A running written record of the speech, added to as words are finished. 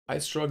I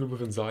struggled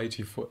with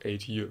anxiety for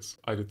 8 years.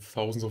 I did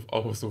thousands of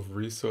hours of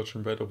research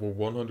and read over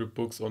 100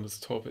 books on this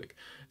topic.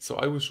 So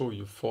I will show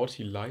you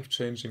 40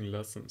 life-changing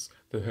lessons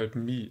that helped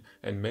me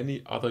and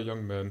many other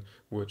young men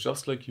who are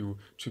just like you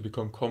to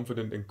become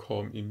confident and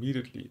calm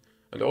immediately.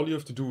 And all you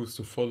have to do is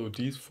to follow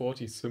these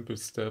 40 simple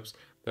steps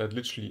that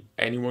literally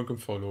anyone can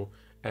follow,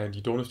 and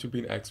you don't have to be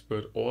an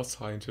expert or a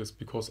scientist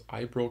because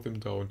I broke them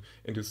down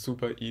into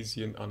super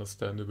easy and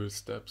understandable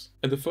steps.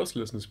 And the first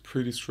lesson is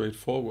pretty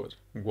straightforward.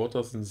 What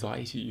does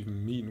anxiety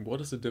even mean?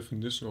 What is the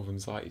definition of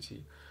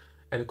anxiety?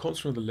 And it comes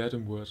from the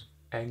Latin word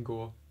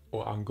anger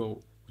or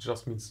ango, which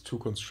just means to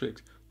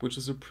constrict, which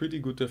is a pretty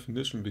good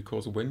definition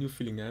because when you're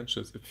feeling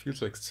anxious, it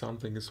feels like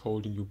something is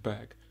holding you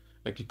back,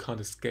 like you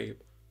can't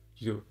escape.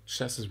 Your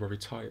chest is very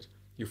tight.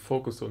 You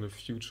focus on a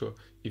future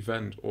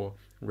event or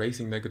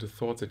raising negative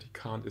thoughts that you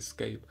can't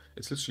escape.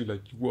 It's literally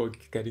like you are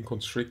getting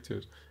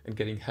constricted and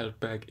getting held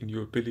back in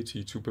your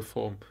ability to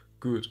perform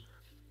good.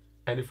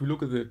 And if we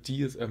look at the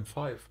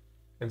DSM-5,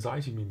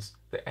 anxiety means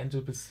the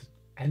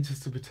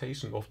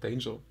anticipation of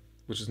danger,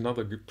 which is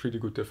another pretty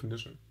good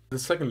definition. The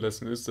second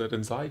lesson is that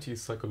anxiety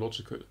is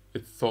psychological.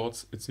 It's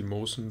thoughts, it's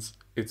emotions,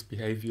 it's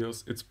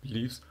behaviors, it's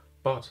beliefs.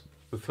 But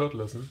the third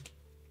lesson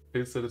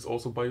is that it's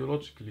also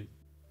biologically.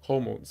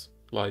 Hormones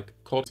like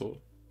cortisol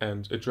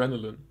and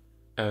adrenaline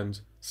and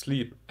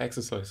sleep,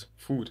 exercise,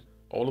 food,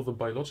 all of the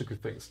biological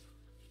things.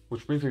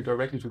 Which brings me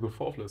directly to the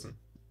fourth lesson.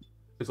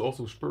 It's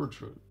also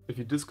spiritual. If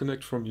you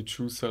disconnect from your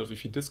true self,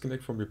 if you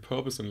disconnect from your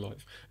purpose in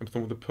life and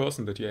from the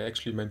person that you're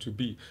actually meant to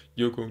be,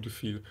 you're going to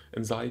feel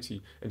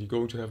anxiety and you're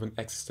going to have an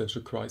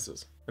existential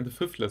crisis. And the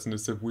fifth lesson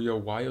is that we are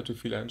wired to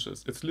feel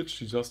anxious. It's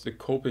literally just a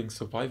coping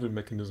survival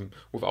mechanism.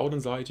 Without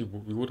anxiety,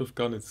 we would have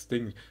gone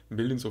extinct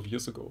millions of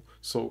years ago.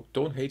 So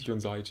don't hate your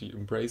anxiety,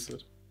 embrace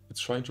it. It's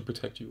trying to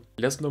protect you.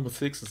 Lesson number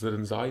 6 is that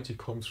anxiety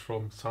comes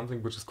from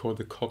something which is called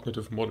the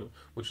cognitive model,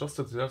 which just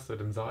suggests that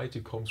anxiety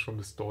comes from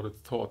distorted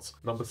thoughts.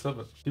 Number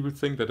 7, people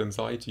think that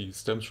anxiety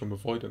stems from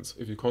avoidance.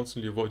 If you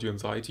constantly avoid your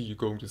anxiety, you're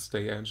going to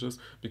stay anxious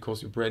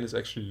because your brain is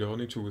actually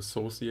learning to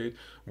associate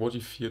what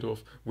you feared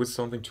of with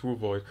something to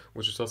avoid,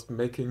 which is just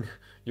making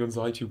your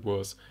anxiety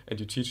worse,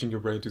 and you're teaching your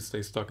brain to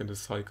stay stuck in this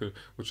cycle,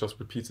 which just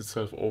repeats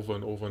itself over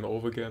and over and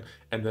over again,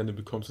 and then it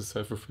becomes a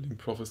self-fulfilling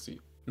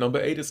prophecy.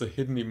 Number 8 is a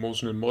hidden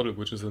emotional model,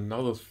 which is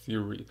another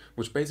theory,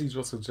 which basically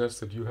just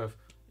suggests that you have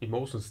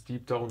emotions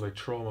deep down like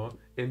trauma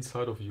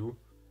inside of you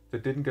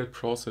that didn't get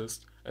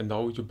processed, and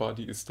now your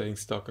body is staying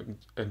stuck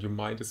and your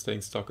mind is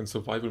staying stuck in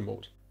survival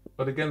mode.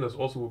 But again, there's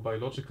also a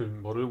biological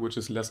model, which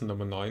is lesson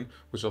number 9,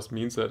 which just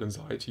means that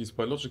anxiety is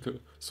biological.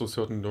 So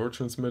certain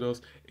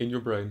neurotransmitters in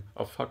your brain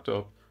are fucked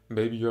up.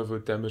 Maybe you have a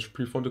damaged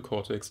prefrontal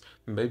cortex,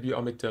 maybe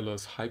your amygdala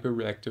is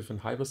hyperreactive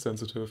and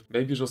hypersensitive,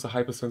 maybe you're just a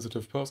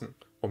hypersensitive person,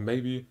 or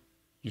maybe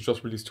you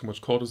just release too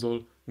much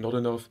cortisol, not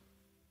enough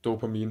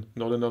dopamine,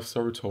 not enough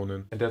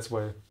serotonin. And that's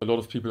why a lot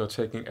of people are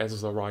taking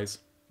SSRIs,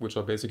 which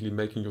are basically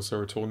making your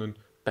serotonin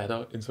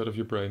better inside of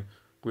your brain,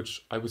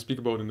 which I will speak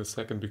about in a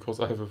second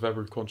because I have a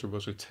very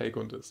controversial take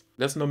on this.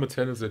 Lesson number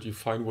 10 is that you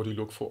find what you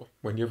look for.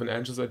 When you have an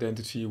anxious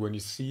identity, when you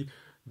see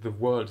the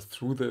world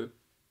through the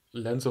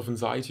lens of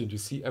anxiety and you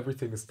see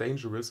everything is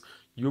dangerous,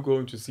 you're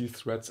going to see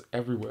threats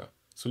everywhere.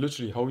 So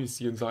literally how you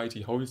see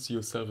anxiety, how you see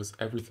yourself is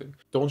everything.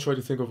 Don't try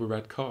to think of a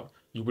red car.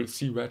 You will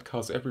see red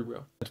cars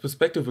everywhere. And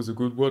perspective is a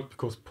good word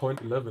because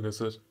point 11 is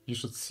that you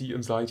should see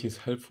anxiety as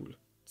helpful.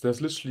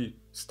 There's literally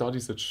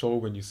studies that show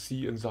when you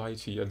see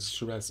anxiety and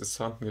stress as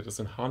something that is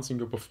enhancing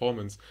your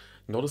performance,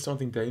 not as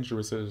something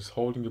dangerous that is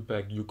holding you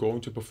back, you're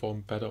going to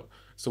perform better.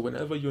 So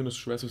whenever you're in a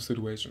stressful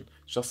situation,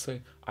 just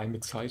say, I'm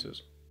excited.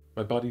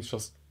 My body's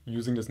just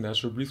using this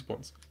natural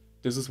response.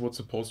 This is what's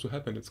supposed to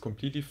happen. It's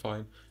completely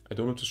fine. I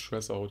don't have to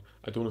stress out.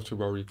 I don't have to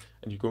worry.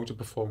 And you're going to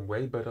perform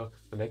way better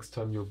the next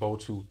time you're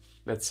about to,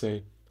 let's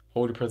say,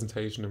 hold a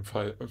presentation in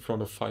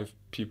front of 5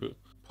 people.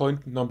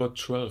 Point number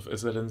 12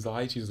 is that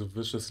anxiety is a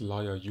vicious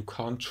liar. You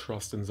can't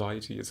trust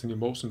anxiety. It's an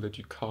emotion that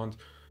you can't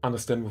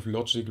understand with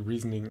logic,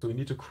 reasoning. So you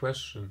need to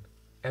question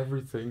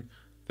everything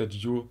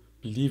that you're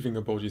believing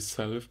about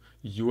yourself,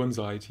 your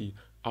anxiety,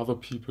 other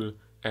people,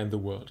 and the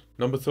world.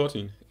 Number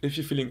 13, if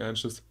you're feeling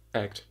anxious,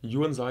 act.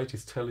 Your anxiety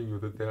is telling you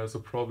that there is a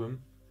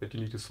problem that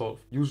you need to solve,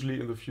 usually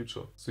in the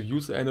future. So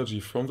use the energy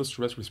from the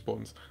stress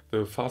response,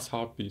 the fast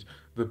heartbeat,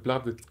 the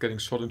blood that's getting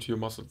shot into your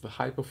muscles, the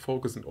hyper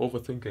focus and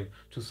overthinking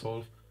to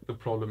solve the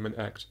problem and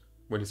act.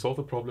 When you solve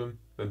the problem,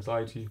 the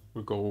anxiety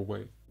will go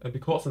away. And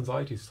because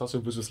anxiety is such a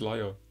vicious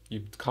liar,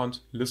 you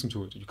can't listen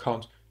to it, you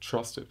can't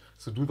trust it.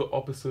 So do the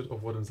opposite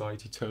of what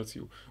anxiety tells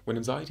you. When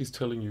anxiety is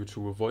telling you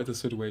to avoid the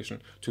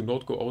situation, to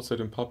not go outside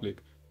in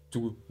public,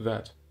 do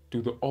that.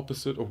 Do the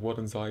opposite of what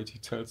anxiety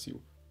tells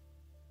you.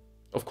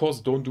 Of course,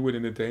 don't do it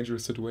in a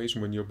dangerous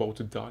situation when you're about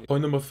to die.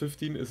 Point number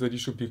 15 is that you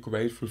should be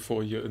grateful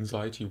for your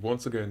anxiety.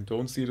 Once again,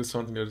 don't see it as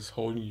something that is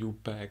holding you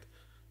back.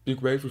 Be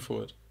grateful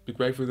for it. Be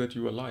grateful that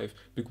you're alive.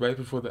 Be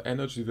grateful for the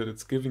energy that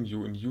it's giving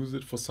you and use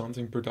it for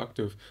something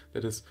productive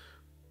that is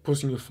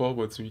pushing you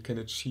forward so you can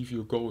achieve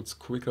your goals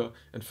quicker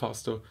and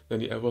faster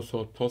than you ever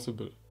thought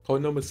possible.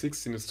 Point number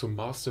 16 is to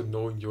master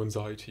knowing your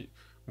anxiety.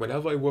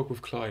 Whenever I work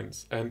with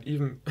clients, and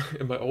even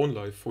in my own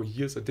life, for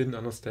years I didn't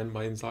understand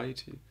my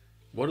anxiety.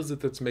 What is it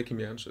that's making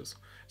me anxious?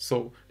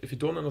 So, if you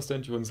don't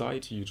understand your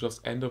anxiety, you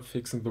just end up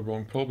fixing the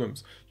wrong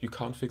problems. You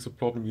can't fix a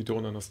problem you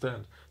don't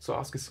understand. So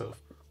ask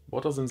yourself,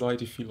 what does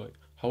anxiety feel like?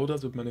 How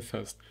does it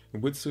manifest?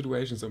 In which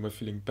situations am I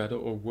feeling better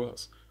or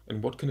worse?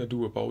 And what can I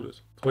do about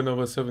it? Point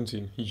number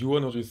 17. You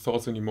are not your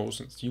thoughts and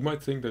emotions. You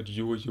might think that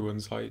you are your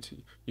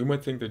anxiety. You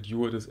might think that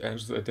you are this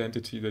anxious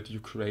identity that you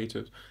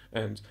created,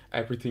 and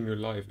everything in your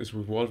life is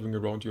revolving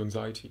around your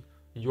anxiety.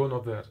 You're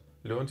not that.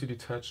 Learn to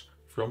detach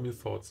from your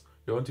thoughts.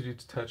 Learn to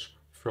detach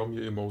from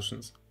your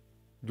emotions.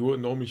 You're a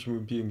normal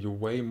human being. You're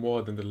way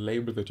more than the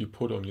label that you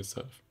put on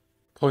yourself.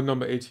 Point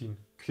number 18.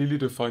 Clearly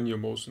define your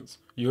emotions.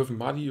 You have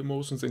muddy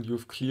emotions and you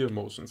have clear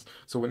emotions.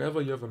 So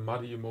whenever you have a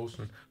muddy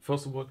emotion,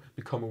 first of all,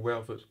 become aware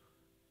of it.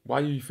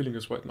 Why are you feeling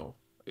this right now?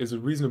 Is it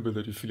reasonable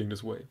that you're feeling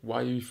this way? Why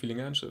are you feeling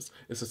anxious?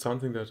 Is it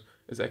something that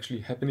is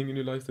actually happening in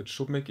your life that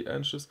should make you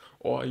anxious?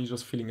 Or are you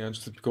just feeling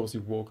anxious because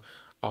you woke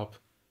up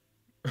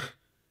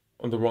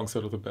on the wrong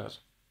side of the bed?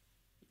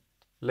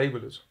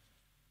 Label it.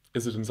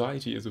 Is it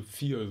anxiety? Is it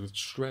fear? Is it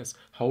stress?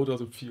 How does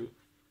it feel?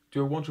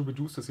 Do I want to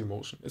reduce this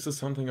emotion? Is this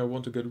something I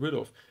want to get rid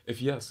of?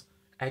 If yes,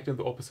 act in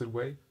the opposite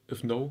way.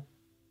 If no,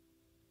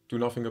 do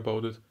nothing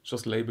about it.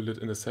 Just label it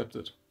and accept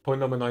it.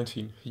 Point number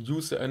 19.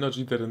 Use the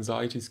energy that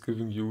anxiety is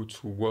giving you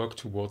to work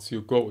towards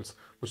your goals,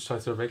 which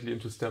ties directly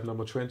into step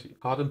number 20.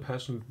 Hard and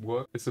passionate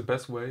work is the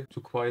best way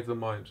to quiet the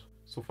mind.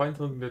 So find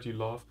something that you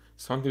love,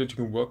 something that you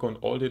can work on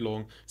all day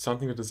long,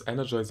 something that is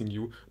energizing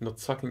you, not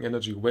sucking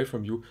energy away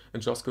from you,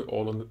 and just go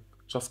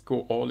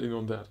all in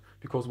on that.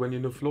 Because when you're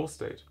in a flow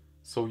state,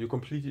 so you're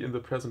completely in the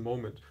present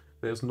moment,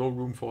 there's no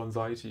room for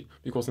anxiety,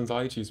 because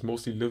anxiety is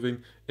mostly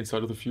living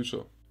inside of the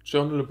future.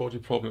 Journal about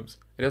your problems.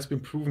 It has been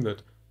proven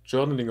that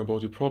journaling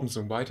about your problems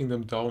and writing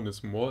them down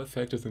is more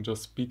effective than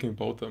just speaking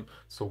about them.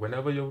 So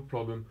whenever you have a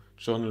problem,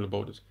 journal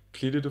about it.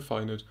 Clearly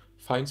define it,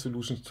 find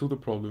solutions to the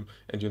problem,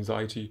 and your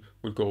anxiety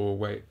will go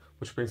away.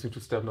 Which brings me to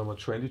step number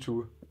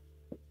 22,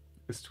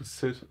 is to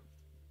sit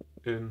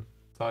in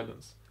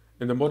silence.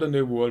 In the modern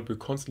day world, we're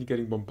constantly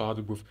getting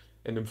bombarded with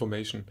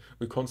information.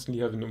 We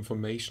constantly have an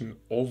information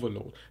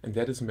overload, and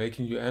that is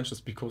making you anxious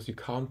because you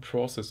can't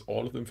process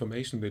all of the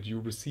information that you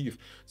receive.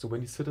 So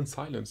when you sit in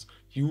silence,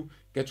 you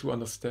get to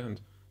understand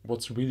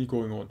what's really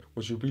going on,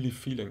 what you're really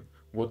feeling,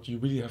 what you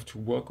really have to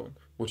work on,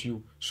 what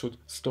you should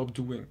stop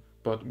doing.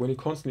 But when you're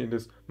constantly in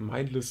this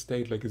mindless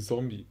state like a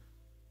zombie,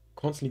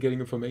 constantly getting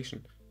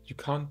information,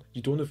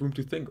 you don't have room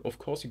to think. Of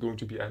course you're going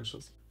to be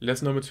anxious.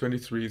 Lesson number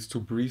 23 is to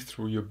breathe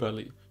through your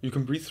belly. You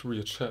can breathe through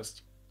your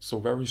chest, so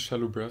very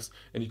shallow breaths,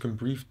 and you can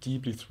breathe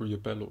deeply through your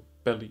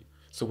belly.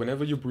 So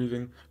whenever you're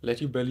breathing, let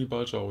your belly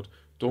bulge out.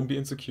 Don't be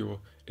insecure.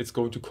 It's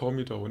going to calm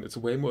you down. It's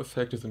way more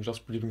effective than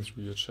just breathing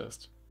through your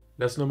chest.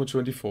 Lesson number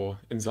 24.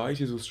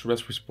 Anxiety is a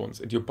stress response,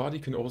 and your body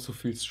can also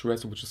feel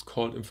stress, which is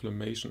called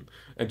inflammation.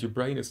 And your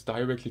brain is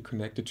directly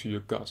connected to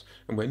your gut.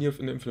 And when you have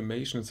an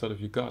inflammation inside of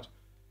your gut,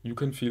 you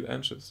can feel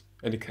anxious,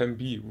 and it can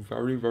be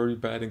very, very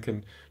bad and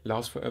can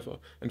last forever.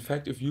 In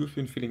fact, if you've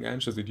been feeling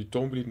anxious and you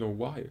don't really know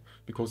why,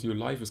 because your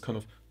life is kind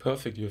of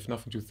perfect, you have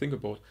nothing to think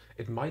about,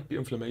 it might be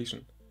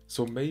inflammation.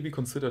 So maybe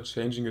consider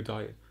changing your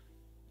diet.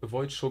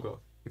 Avoid sugar,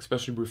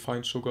 especially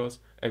refined sugars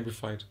and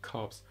refined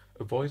carbs.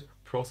 Avoid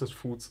processed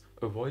foods,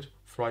 avoid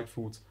fried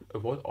foods,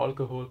 avoid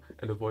alcohol,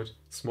 and avoid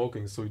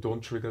smoking so you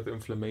don't trigger the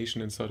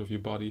inflammation inside of your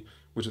body,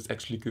 which is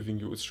actually giving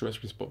you a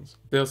stress response.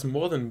 There's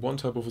more than one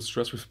type of a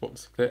stress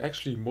response. There are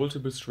actually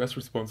multiple stress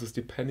responses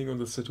depending on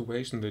the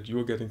situation that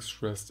you're getting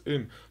stressed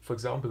in. For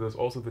example, there's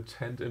also the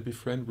tend and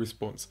befriend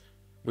response,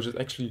 which is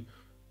actually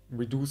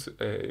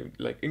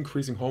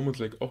increasing hormones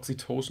like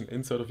oxytocin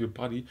inside of your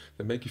body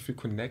that make you feel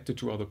connected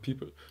to other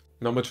people.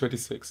 Number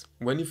 26.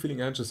 When you're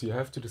feeling anxious, you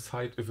have to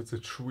decide if it's a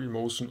true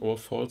emotion or a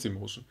false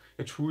emotion.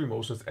 A true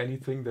emotion is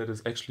anything that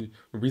is actually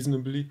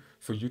reasonably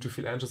for you to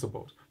feel anxious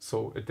about.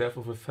 So a death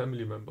of a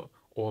family member,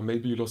 or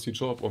maybe you lost your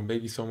job, or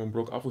maybe someone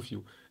broke up with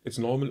you. It's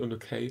normal and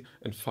okay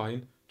and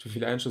fine to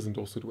feel anxious in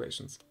those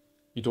situations.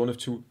 You don't have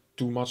to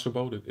do much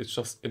about it. It's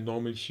just a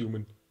normal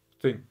human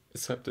thing.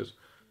 Accept it.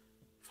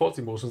 False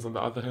emotions, on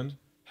the other hand,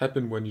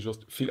 happen when you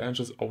just feel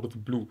anxious out of the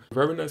blue. A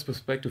very nice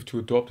perspective to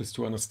adopt is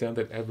to understand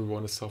that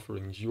everyone is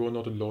suffering. You are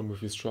not alone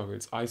with your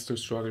struggles. I still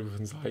struggle with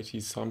anxiety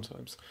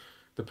sometimes.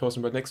 The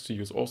person right next to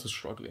you is also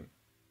struggling.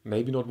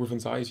 Maybe not with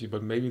anxiety,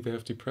 but maybe they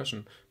have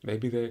depression.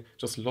 Maybe they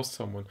just lost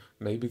someone.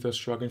 Maybe they're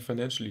struggling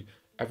financially.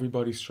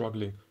 Everybody's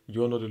struggling.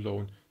 You're not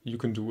alone. You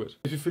can do it.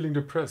 If you're feeling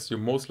depressed, you're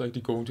most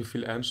likely going to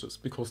feel anxious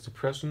because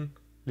depression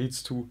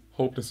leads to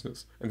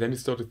hopelessness. And then you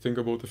start to think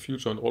about the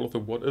future and all of the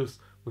what ifs,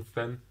 which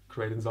then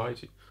create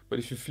anxiety. But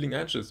if you're feeling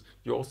anxious,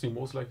 you're also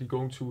most likely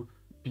going to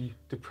be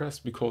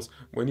depressed because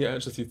when you're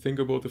anxious, you think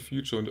about the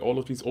future and all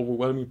of these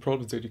overwhelming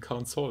problems that you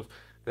can't solve.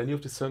 Then you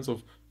have this sense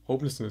of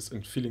hopelessness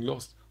and feeling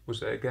lost,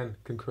 which again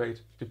can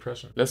create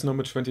depression. Lesson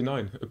number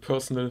 29, a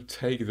personal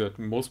take that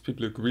most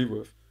people agree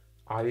with.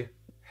 I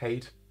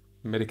hate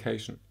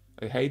medication.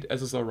 I hate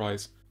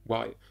SSRIs.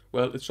 Why?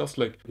 Well, it's just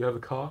like you have a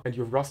car and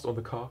you have rust on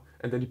the car,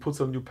 and then you put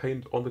some new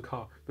paint on the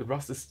car. The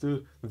rust is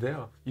still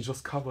there. You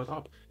just cover it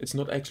up. It's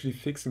not actually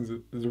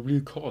fixing the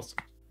real cause.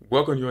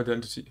 Work on your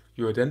identity.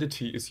 Your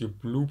identity is your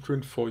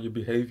blueprint for your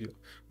behavior.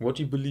 What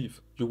you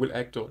believe, you will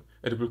act on,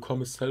 and it will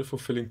become a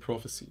self-fulfilling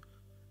prophecy.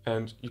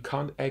 And you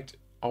can't act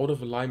out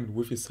of alignment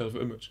with your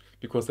self-image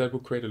because that will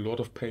create a lot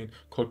of pain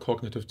called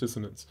cognitive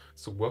dissonance.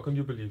 So work on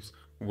your beliefs,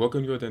 work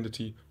on your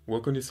identity,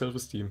 work on your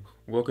self-esteem,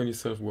 work on your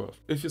self-worth.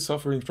 If you're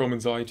suffering from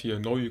anxiety, I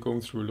know you're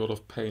going through a lot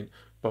of pain,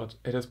 but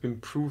it has been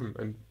proven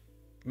and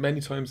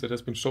many times it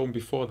has been shown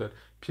before that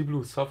people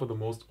who suffer the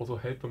most also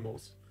help the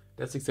most.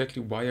 That's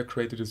exactly why I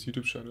created this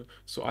YouTube channel.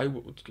 So I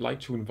would like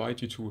to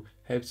invite you to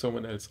help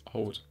someone else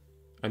out.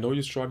 I know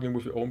you're struggling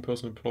with your own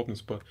personal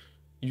problems, but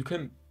you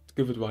can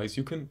give advice.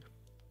 You can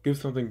give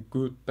something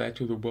good back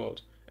to the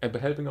world. And by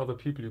helping other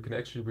people, you can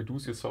actually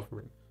reduce your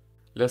suffering.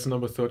 Lesson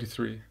number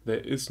 33. There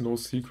is no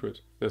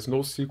secret. There's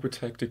no secret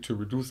tactic to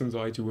reduce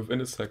anxiety within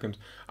a second.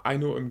 I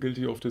know I'm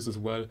guilty of this as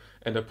well,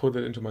 and I put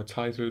that into my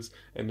titles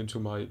and into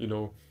my,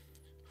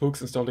 hooks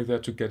and stuff like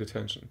that to get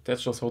attention.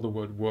 That's just how the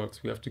world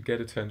works. We have to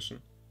get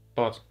attention.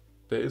 But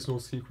there is no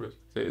secret.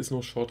 There is no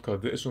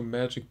shortcut. There is no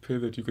magic pill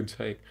that you can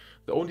take.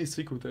 The only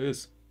secret there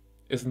is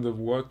in the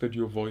work that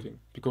you're avoiding.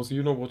 Because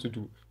you know what to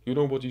do. You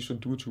know what you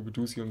should do to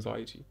reduce your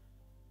anxiety.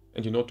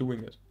 And you're not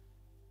doing it.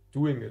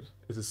 Doing it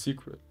is a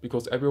secret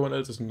because everyone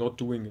else is not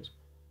doing it.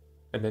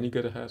 And then you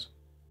get ahead.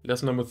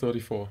 Lesson number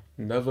 34.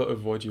 Never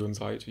avoid your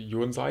anxiety.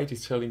 Your anxiety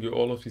is telling you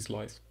all of these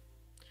lies.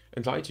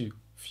 Anxiety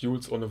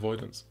fuels on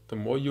avoidance. The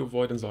more you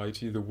avoid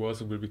anxiety, the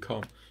worse it will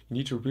become. You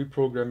need to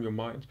reprogram your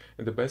mind,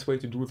 and the best way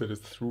to do that is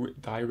through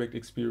direct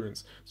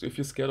experience. So if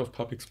you're scared of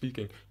public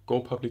speaking, go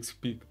public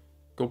speak.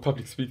 Go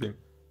public speaking.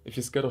 If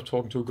you're scared of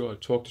talking to a girl,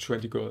 talk to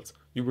 20 girls.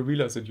 You will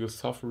realize that you're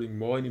suffering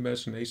more in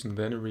imagination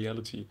than in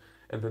reality,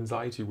 and the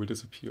anxiety will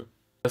disappear.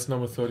 Lesson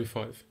number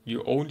 35.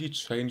 You only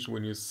change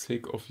when you're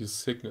sick of your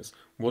sickness.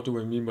 What do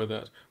I mean by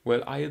that?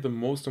 Well, I had the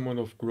most amount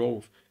of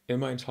growth in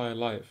my entire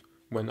life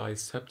when I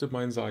accepted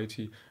my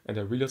anxiety and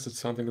I realized that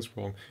something is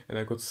wrong, and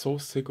I got so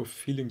sick of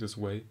feeling this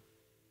way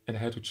and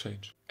I had to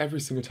change every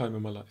single time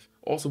in my life.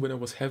 Also, when I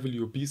was heavily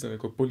obese and I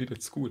got bullied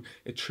at school,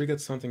 it triggered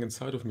something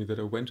inside of me that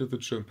I went to the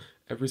gym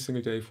every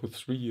single day for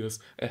 3 years.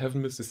 I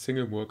haven't missed a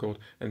single workout,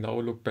 and now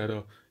I look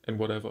better and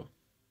whatever.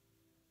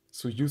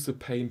 So use the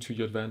pain to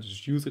your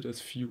advantage. Use it as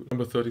fuel.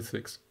 Number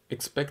 36.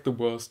 Expect the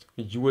worst.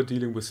 You are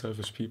dealing with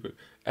selfish people.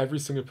 Every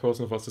single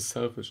person of us is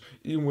selfish.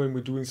 Even when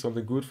we're doing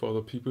something good for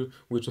other people,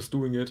 we're just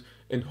doing it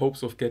in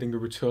hopes of getting a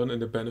return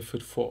and a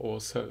benefit for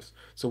ourselves.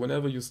 So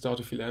whenever you start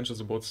to feel anxious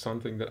about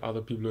something that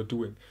other people are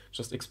doing,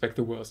 just expect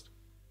the worst.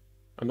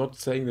 I'm not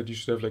saying that you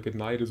should have like a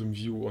nihilism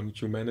view on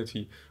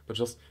humanity, but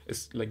just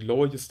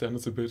lower your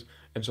standards a bit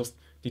and just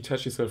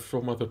detach yourself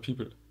from other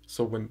people.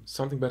 So when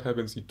something bad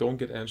happens, you don't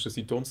get anxious,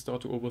 you don't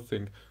start to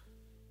overthink.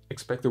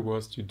 Expect the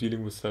worst, you're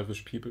dealing with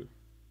selfish people.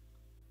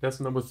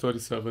 Lesson number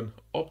 37.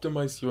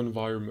 Optimize your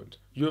environment.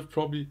 You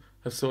probably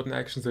have certain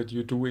actions that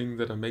you're doing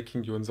that are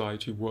making your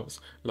anxiety worse,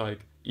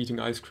 like eating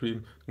ice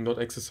cream, not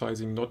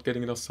exercising, not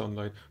getting enough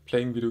sunlight,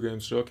 playing video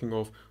games, jerking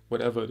off,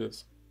 whatever it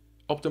is.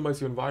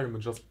 Optimize your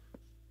environment. Just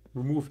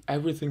remove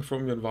everything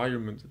from your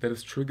environment that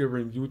is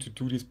triggering you to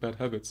do these bad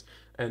habits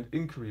and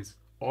increase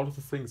all of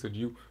the things that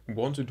you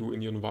want to do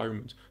in your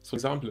environment. So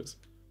example is,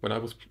 when I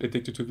was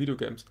addicted to video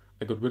games,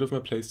 I got rid of my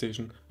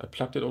PlayStation, I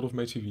plugged it out of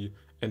my TV,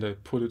 and I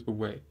put it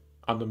away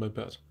under my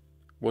bed.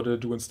 What did I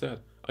do instead?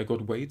 I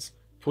got weights,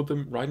 put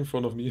them right in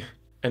front of me,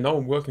 and now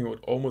I'm working out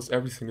almost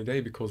every single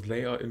day because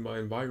they are in my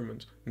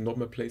environment, not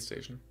my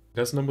PlayStation.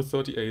 That's number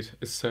 38,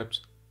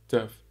 accept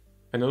death.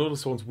 And I know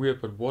this sounds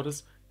weird, but what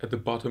is at the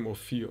bottom of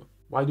fear?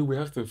 Why do we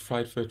have the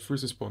fight, flight,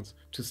 freeze response?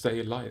 To stay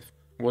alive.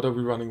 What are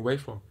we running away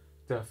from?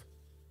 Death.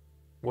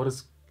 What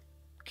is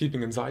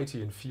keeping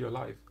anxiety and fear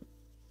alive?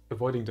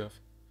 Avoiding death.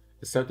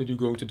 Accept that you're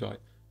going to die.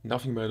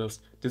 Nothing matters.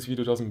 This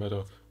video doesn't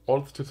matter.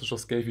 All the tips I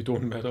just gave you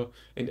don't matter.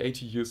 In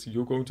 80 years,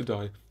 you're going to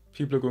die.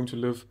 People are going to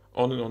live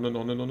on and on and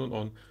on and on and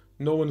on.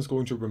 No one is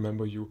going to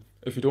remember you.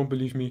 If you don't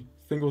believe me,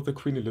 think of the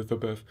Queen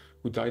Elizabeth,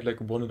 who died like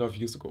 1.5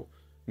 years ago.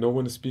 No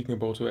one is speaking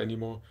about her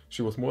anymore.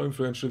 She was more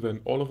influential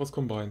than all of us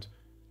combined.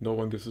 No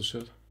one gives a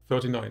shit.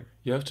 39.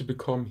 You have to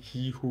become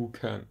he who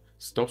can.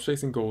 Stop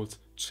chasing goals,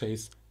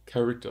 chase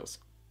characters.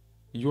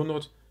 You're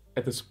not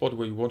at the spot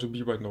where you want to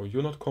be right now.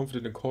 You're not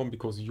confident and calm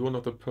because you're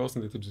not the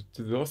person that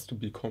deserves to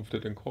be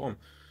confident and calm.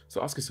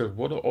 So ask yourself,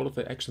 what are all of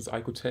the actions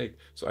I could take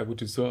so I would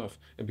deserve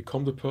and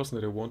become the person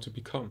that I want to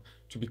become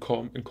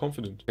calm and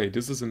confident? Okay,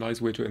 this is a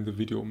nice way to end the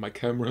video. My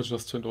camera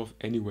just turned off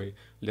anyway.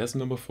 Lesson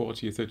number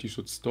 40 is that you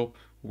should stop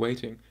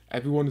waiting.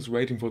 Everyone is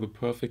waiting for the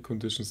perfect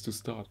conditions to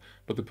start,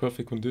 but the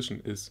perfect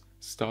condition is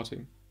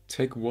starting.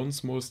 Take one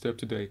small step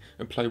today,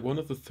 apply one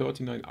of the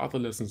 39 other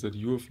lessons that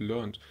you have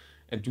learned,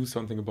 and do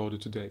something about it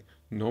today,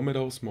 no matter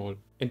how small.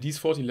 And these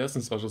 40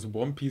 lessons are just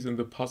one piece in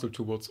the puzzle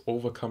towards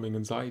overcoming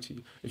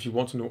anxiety. If you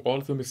want to know all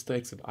the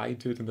mistakes that I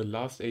did in the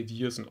last 8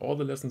 years and all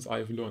the lessons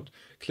I've learned,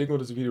 click on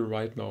this video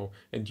right now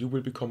and you will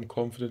become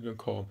confident and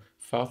calm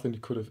faster than you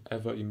could have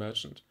ever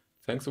imagined.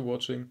 Thanks for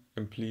watching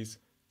and please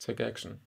take action.